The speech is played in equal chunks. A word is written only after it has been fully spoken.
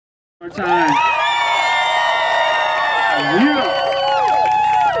time. Yeah.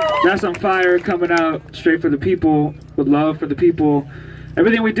 That's on fire, coming out straight for the people, with love for the people.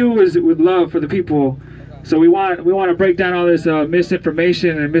 Everything we do is with love for the people. So we want to break down all this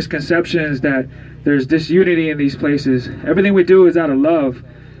misinformation and misconceptions that there's disunity in these places. Everything we do is out of love.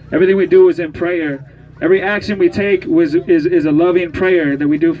 Everything we do is in prayer. Every action we take is a loving prayer that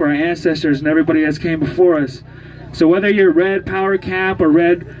we do for our ancestors and everybody that's came before us. So whether you're red power camp or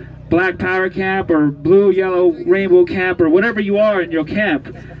red black power camp or blue yellow rainbow camp or whatever you are in your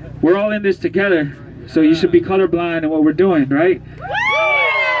camp, we're all in this together. So you should be colorblind in what we're doing, right?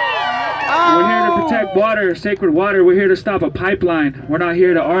 We're here to protect water, sacred water. We're here to stop a pipeline. We're not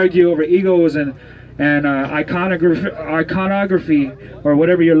here to argue over egos and iconography or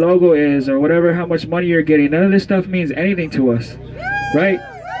whatever your logo is or whatever, how much money you're getting. None of this stuff means anything to us, right?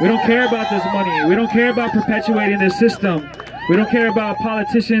 We don't care about this money. We don't care about perpetuating this system. We don't care about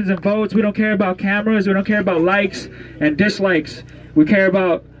politicians and votes. We don't care about cameras. We don't care about likes and dislikes. We care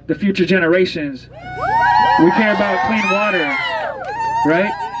about the future generations. We care about clean water,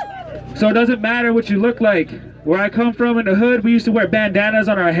 right? So it doesn't matter what you look like. Where I come from in the hood, we used to wear bandanas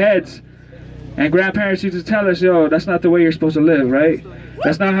on our heads. And grandparents used to tell us, yo, that's not the way you're supposed to live, right?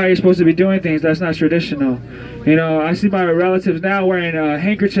 That's not how you're supposed to be doing things. That's not traditional. You know, I see my relatives now wearing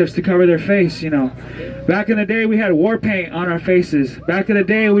handkerchiefs to cover their face, you know. Back in the day, we had war paint on our faces. Back in the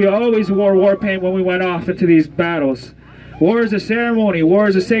day, we always wore war paint when we went off into these battles. War is a ceremony. War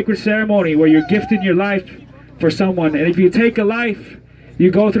is a sacred ceremony where you're gifting your life for someone. And if you take a life,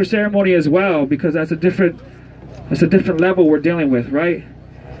 you go through ceremony as well, because that's a different level we're dealing with, right?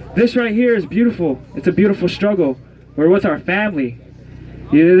 This right here is beautiful. It's a beautiful struggle. We're with our family.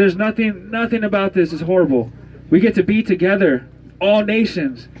 There's nothing about this is horrible. We get to be together, all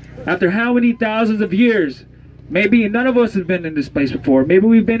nations. After how many thousands of years? Maybe none of us have been in this place before. Maybe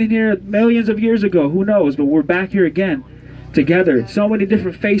we've been in here millions of years ago. Who knows? But we're back here again, together. So many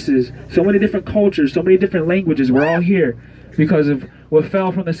different faces, so many different cultures, so many different languages. We're all here because of what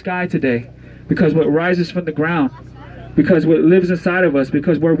fell from the sky today, because what rises from the ground, because what lives inside of us,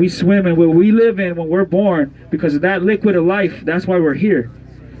 because where we swim and what we live in when we're born, because of that liquid of life. That's why we're here.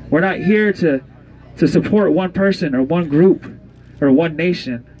 We're not here to support one person or one group or one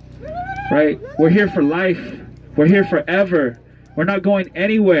nation, right? We're here for life. We're here forever. We're not going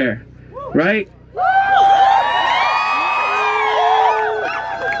anywhere, right?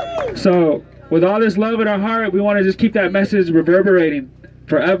 So with all this love in our heart, we want to just keep that message reverberating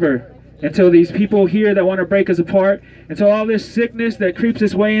forever, until these people here that want to break us apart, until all this sickness that creeps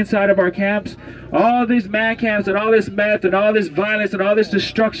its way inside of our camps, all these man camps and all this meth and all this violence and all this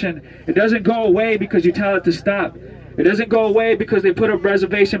destruction, it doesn't go away because you tell it to stop. It doesn't go away because they put up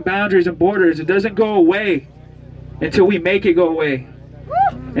reservation boundaries and borders. It doesn't go away until we make it go away,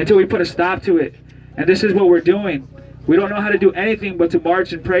 until we put a stop to it. And this is what we're doing. We don't know how to do anything but to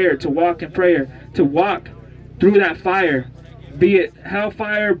march in prayer, to walk in prayer, to walk through that fire. Be it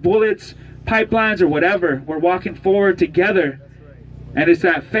hellfire, bullets, pipelines, or whatever, we're walking forward together. And it's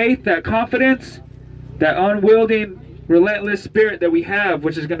that faith, that confidence, that unwielding, relentless spirit that we have,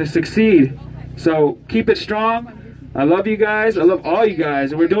 which is going to succeed. So keep it strong. I love you guys. I love all you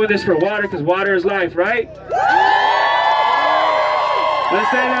guys. And we're doing this for water, because water is life, right? Let's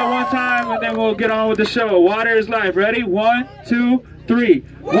say that one time, and then we'll get on with the show. Water is life. Ready? 1, 2, 3.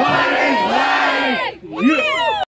 Water is life! Yeah.